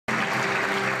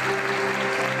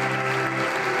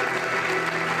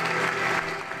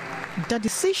The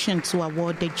decision to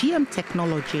award the GM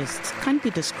technologists can be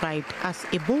described as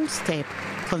a bold step,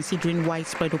 considering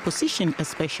widespread opposition,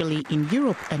 especially in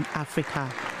Europe and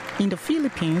Africa. In the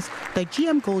Philippines, the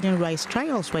GM golden rice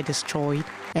trials were destroyed,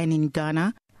 and in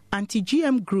Ghana,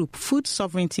 anti-GM group Food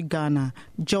Sovereignty Ghana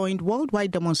joined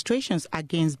worldwide demonstrations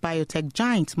against biotech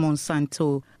giant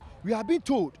Monsanto. We have been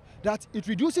told that it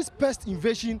reduces pest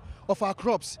invasion of our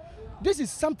crops. This is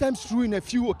sometimes true in a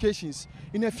few occasions,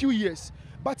 in a few years.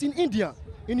 But in India,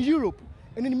 in Europe,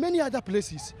 and in many other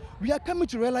places, we are coming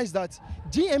to realize that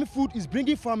GM food is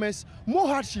bringing farmers more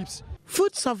hardships.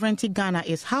 Food Sovereignty Ghana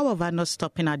is, however, not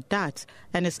stopping at that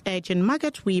and is urging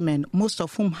market women, most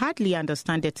of whom hardly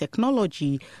understand the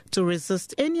technology, to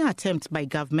resist any attempt by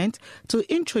government to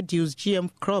introduce GM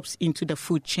crops into the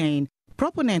food chain.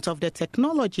 Proponents of the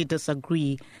technology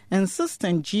disagree,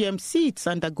 insisting GM seeds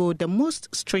undergo the most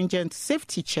stringent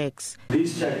safety checks.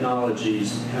 These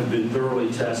technologies have been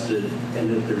thoroughly tested, and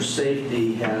that their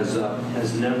safety has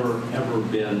never, ever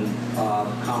been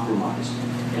compromised.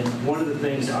 And one of the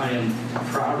things I am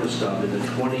proudest of in the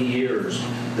 20 years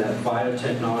that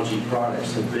biotechnology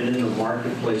products have been in the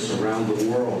marketplace around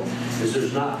the world is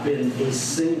there's not been a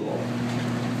single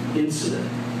incident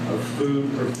of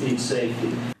food or feed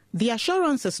safety. The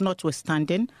assurances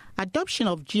notwithstanding, adoption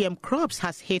of GM crops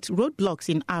has hit roadblocks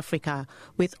in Africa,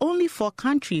 with only 4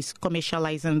 countries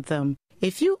commercializing them.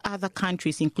 A few other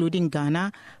countries, including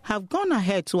Ghana, have gone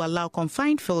ahead to allow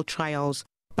confined field trials,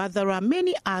 but there are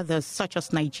many others, such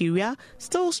as Nigeria,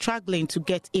 still struggling to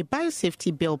get a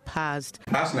biosafety bill passed.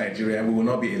 As Nigeria, we will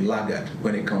not be a laggard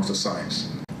when it comes to science.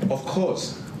 Of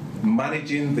course,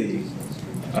 managing the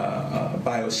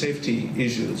biosafety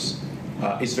issues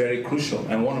is very crucial,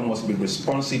 and one must be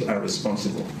responsive and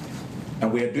responsible.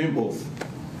 And we are doing both.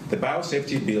 The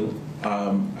biosafety bill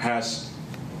has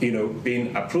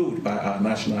been approved by our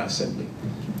National Assembly.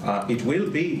 It will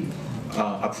be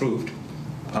approved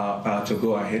to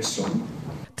go ahead soon.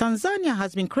 Tanzania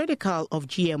has been critical of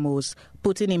GMOs,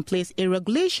 putting in place a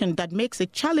regulation that makes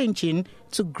it challenging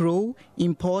to grow,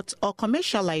 import, or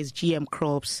commercialize GM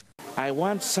crops. I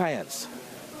want science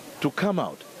to come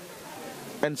out.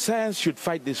 And science should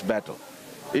fight this battle.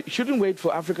 It shouldn't wait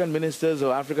for African ministers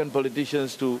or African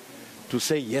politicians to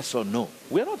say yes or no.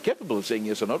 We are not capable of saying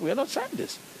yes or no. We are not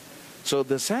scientists. So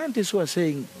the scientists who are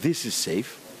saying this is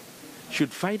safe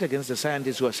should fight against the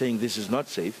scientists who are saying this is not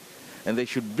safe, and they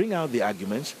should bring out the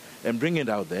arguments and bring it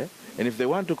out there. And if they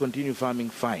want to continue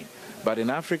farming, fine. But in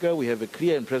Africa, we have a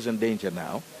clear and present danger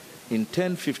now. In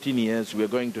 10, 15 years, we are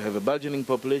going to have a burgeoning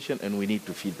population, and we need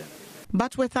to feed them.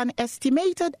 But with an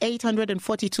estimated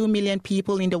 842 million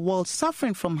people in the world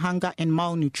suffering from hunger and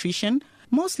malnutrition,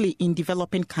 mostly in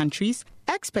developing countries,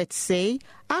 experts say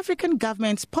African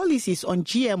governments' policies on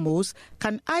GMOs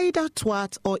can either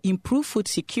thwart or improve food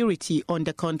security on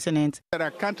the continent. There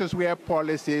are countries where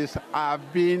policies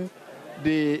have been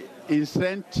the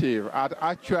incentive at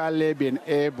actually being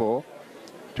able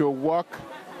to work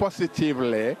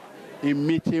positively in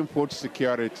meeting food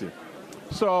security.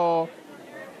 So,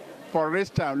 for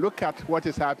instance, look at what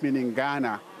is happening in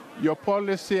Ghana. Your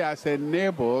policy has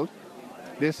enabled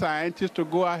the scientists to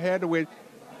go ahead with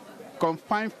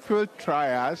confined field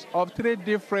trials of 3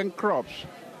 different crops.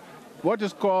 What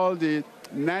is called the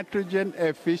nitrogen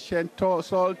efficient,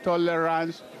 salt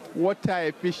tolerance, water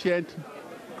efficient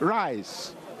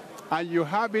rice. And you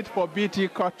have it for BT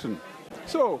cotton.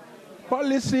 So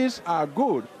policies are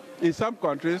good in some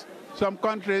countries. Some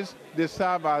countries, they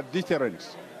serve as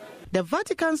deterrents. The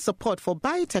Vatican's support for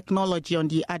biotechnology, on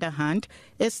the other hand,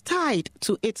 is tied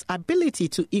to its ability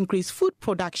to increase food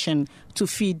production to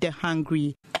feed the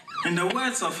hungry. In the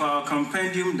words of our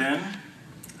compendium then,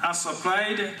 as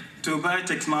applied to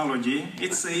biotechnology,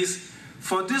 it says,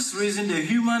 for this reason the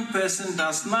human person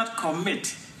does not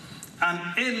commit an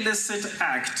illicit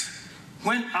act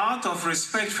when out of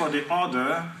respect for the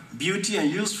order, beauty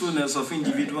and usefulness of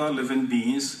individual living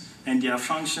beings and their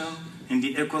function in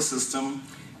the ecosystem,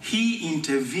 he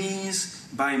intervenes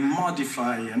by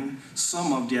modifying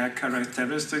some of their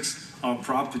characteristics or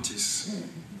properties.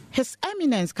 His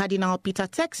Eminence Cardinal Peter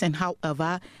Turkson,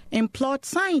 however, implored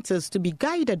scientists to be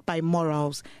guided by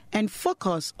morals and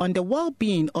focus on the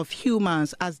well-being of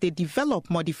humans as they develop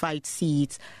modified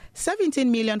seeds.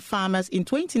 17 million farmers in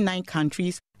 29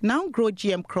 countries now grow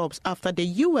GM crops after the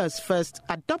U.S. first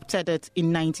adopted it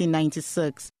in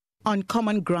 1996. On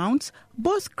common grounds,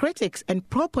 both critics and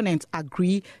proponents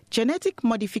agree genetic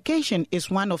modification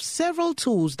is one of several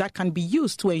tools that can be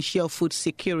used to ensure food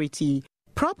security.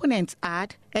 Proponents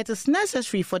add it is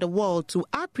necessary for the world to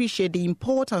appreciate the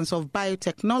importance of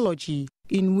biotechnology.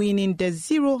 in winning the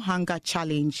Zero Hunger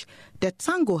Challenge. The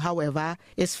tango, however,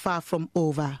 is far from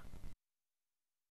over.